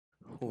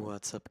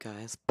What's up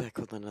guys, back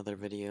with another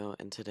video,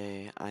 and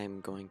today I'm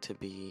going to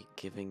be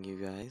giving you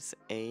guys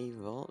a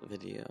vault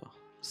video.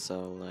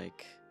 So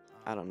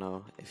I don't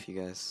know if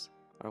you guys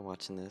are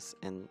watching this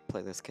and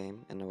play this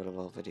game and know what a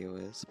vault video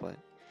is, but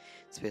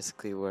it's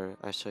basically where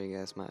I show you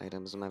guys my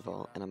items in my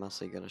vault, and I'm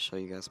also going to show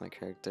you guys my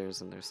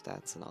characters and their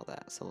stats and all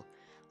that. So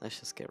let's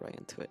just get right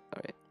into it.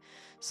 Alright,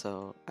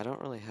 so I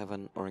don't really have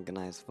an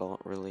organized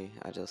vault really,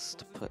 I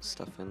just put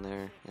stuff in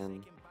there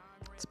and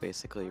that's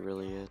basically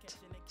really it.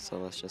 So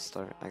let's just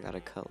start. I got a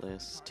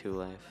cutlass, 2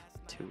 life,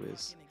 2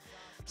 is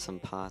some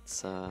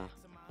pots,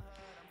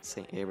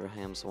 St.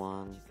 Abraham's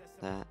wand,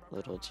 that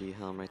little G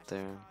helm right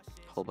there,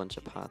 whole bunch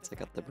of pots. I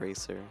got the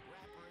bracer,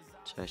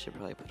 which I should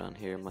probably put on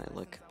here, might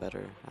look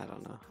better. I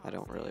don't know. I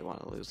don't really want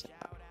to lose it.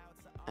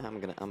 I'm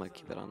gonna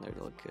keep it on there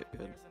to look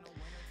good.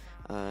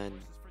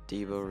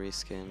 Debo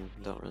reskin.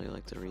 Don't really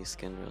like the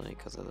reskin really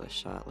because of the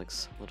shot,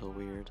 looks a little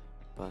weird,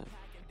 but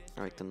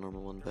I like the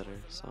normal one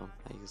better, so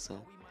I use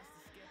that.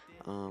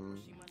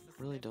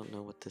 Really don't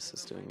know what this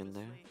is doing in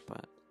there,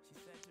 but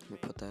let me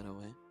put that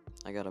away.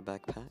 I got a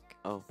backpack.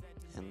 Oh,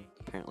 and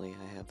apparently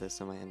I have this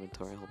in my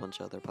inventory, a whole bunch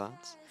of other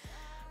pots.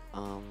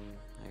 I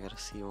got a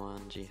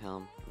C1, G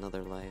helm,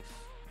 another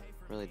life.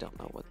 Really don't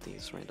know what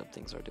these random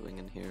things are doing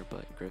in here,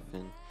 but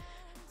Griffin,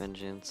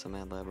 Vengeance, a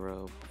Mad Lab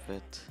robe,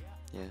 fit,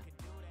 yeah.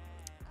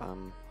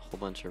 Whole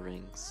bunch of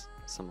rings,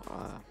 some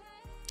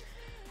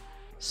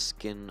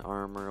skin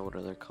armor, what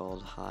are they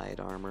called? Hide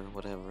armor,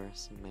 whatever.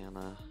 Some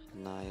mana,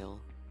 Nile.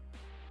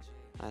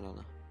 I don't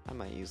know. I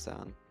might use that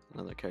on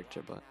another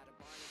character, but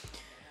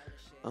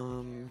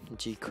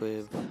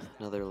G-Quib,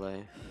 another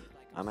life.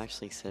 I'm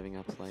actually saving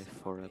up life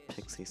for a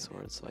pixie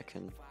sword so I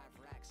can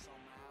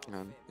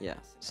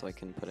so I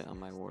can put it on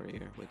my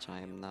warrior, which I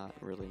am not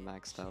really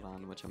maxed out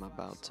on, which I'm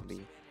about to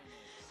be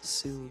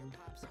soon,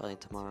 probably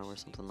tomorrow or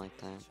something like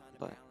that.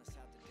 But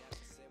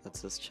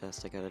that's this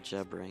chest. I got a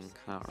Jeb ring.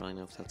 I don't really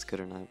know if that's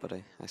good or not, but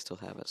I still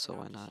have it, so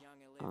why not?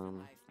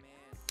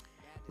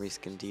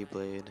 Reskin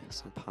D-blade,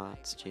 some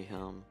pots,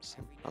 G-helm,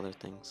 some other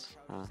things.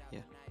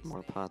 Yeah,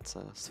 more pots,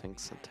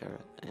 Sphinx and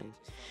Turret, and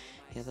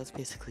yeah, that's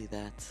basically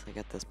that. I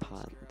got this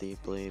pot,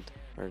 D-blade,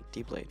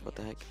 what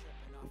the heck?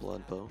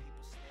 Blood bow.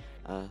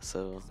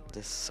 So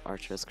this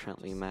archer is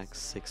currently max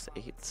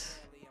 6'8".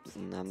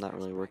 I'm not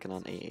really working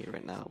on 8'8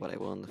 right now, but I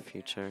will in the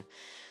future.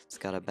 It's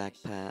got a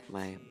backpack,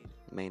 my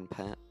main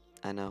pet.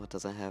 I know it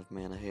doesn't have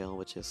mana heal,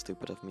 which is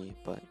stupid of me,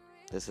 but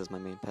this is my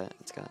main pet.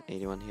 It's got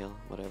 81 heal,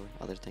 whatever,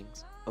 other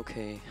things.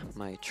 Okay,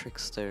 my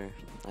trickster.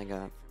 I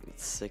got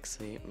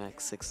 6'8",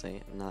 max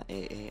 6'8", not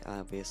 8'8",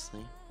 obviously.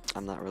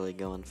 I'm not really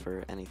going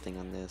for anything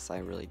on this. I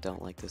really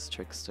don't like this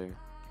trickster.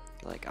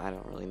 Like, I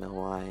don't really know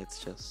why.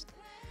 It's just,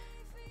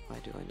 why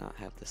do I not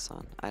have this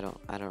on? I don't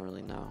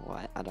really know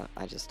why.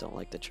 I just don't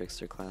like the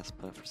trickster class,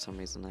 but for some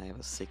reason I have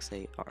a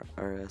 6'8"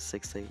 or a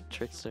 6'8"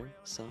 trickster.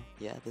 So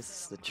yeah, this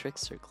is the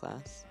trickster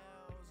class.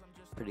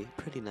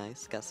 Pretty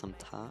nice. Got some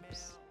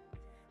tops.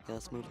 Yeah,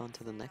 let's move on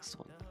to the next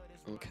one.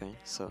 Okay,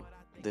 so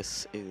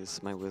this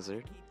is my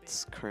wizard.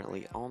 It's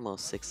currently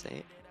almost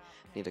 6'8".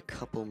 Need a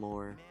couple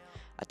more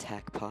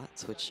attack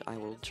pots, which I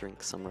will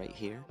drink some right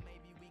here.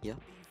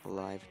 Yep, a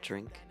live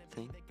drink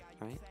thing.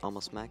 Alright,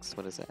 almost maxed.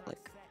 What is that,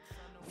 like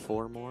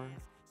 4 more?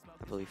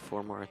 I believe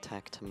 4 more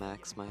attack to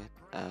max my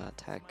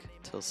attack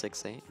till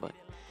 6'8", but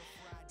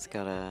it's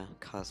got a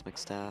Cosmic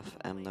Staff,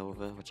 M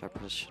Nova, which I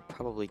should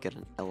probably get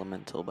an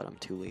Elemental, but I'm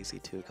too lazy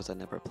to because I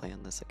never play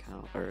on this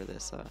account, or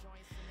this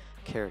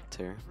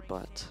character,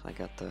 but I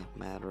got the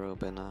Mad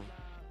Robe and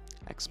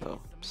Expo.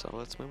 So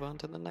let's move on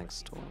to the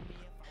next one.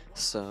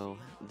 So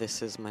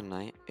this is my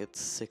knight.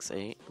 It's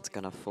 6'8". It's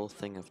got a full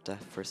thing of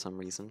death for some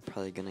reason.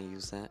 Probably gonna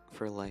use that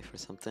for life or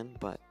something,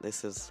 but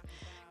this is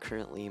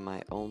currently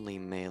my only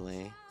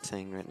melee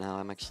thing right now.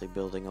 I'm actually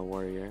building a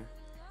warrior,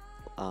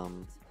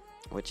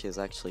 which is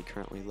actually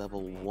currently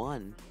level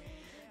 1.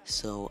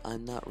 So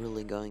I'm not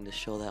really going to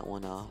show that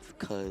one off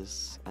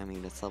because, I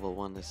mean, it's level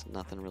 1, there's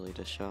nothing really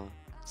to show.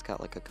 It's got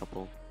like a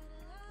couple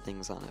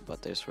things on it,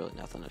 but there's really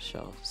nothing to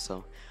show.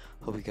 So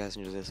hope you guys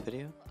enjoyed this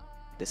video.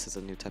 This is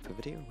a new type of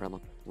video,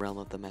 Realm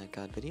of the Mad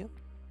God video.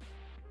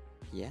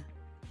 Yeah,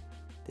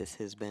 this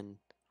has been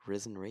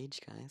Risen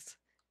Rage, guys.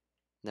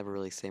 Never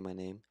really say my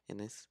name in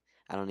this.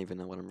 I don't even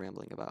know what I'm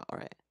rambling about.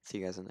 Alright, see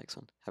you guys in the next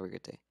one. Have a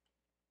good day.